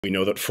We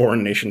know that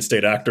foreign nation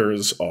state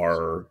actors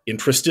are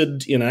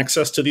interested in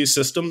access to these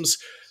systems.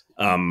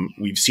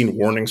 We've seen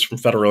warnings from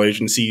federal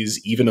agencies,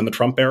 even in the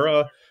Trump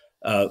era,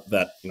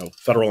 that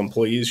federal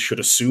employees should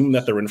assume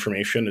that their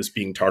information is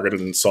being targeted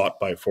and sought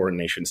by foreign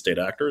nation state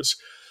actors.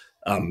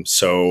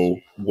 So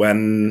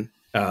when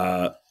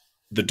the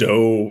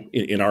DOE,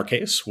 in our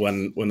case,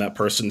 when that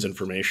person's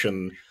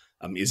information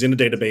is in a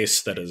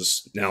database that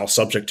is now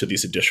subject to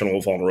these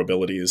additional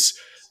vulnerabilities,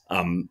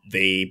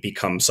 they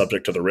become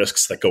subject to the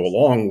risks that go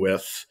along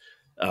with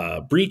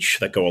breach,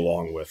 that go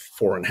along with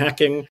foreign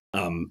hacking.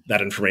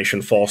 That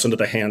information falls into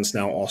the hands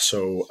now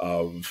also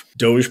of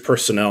DOGE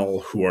personnel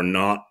who are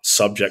not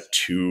subject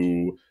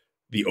to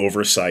the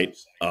oversight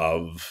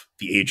of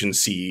the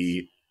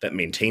agency that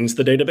maintains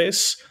the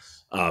database.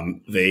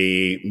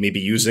 They may be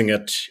using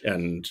it,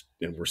 and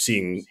we're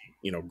seeing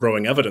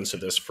growing evidence of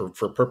this for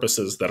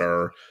purposes that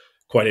are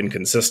quite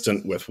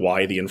inconsistent with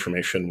why the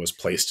information was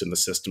placed in the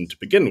system to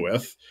begin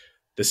with.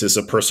 This is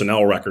a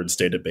personnel records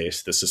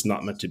database. This is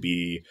not meant to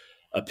be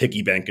a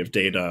piggy bank of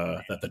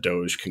data that the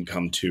DOGE can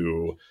come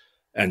to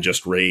and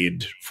just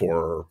raid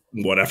for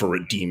whatever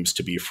it deems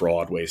to be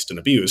fraud, waste, and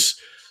abuse.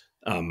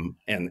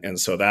 And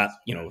so that,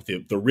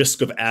 the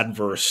risk of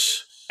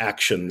adverse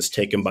actions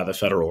taken by the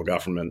federal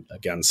government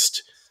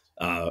against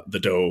the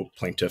DOE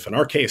plaintiff in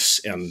our case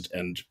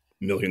and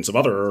millions of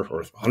other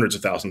or hundreds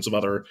of thousands of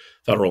other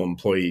federal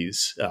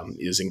employees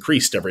is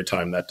increased every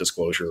time that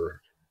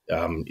disclosure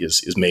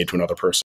is made to another person.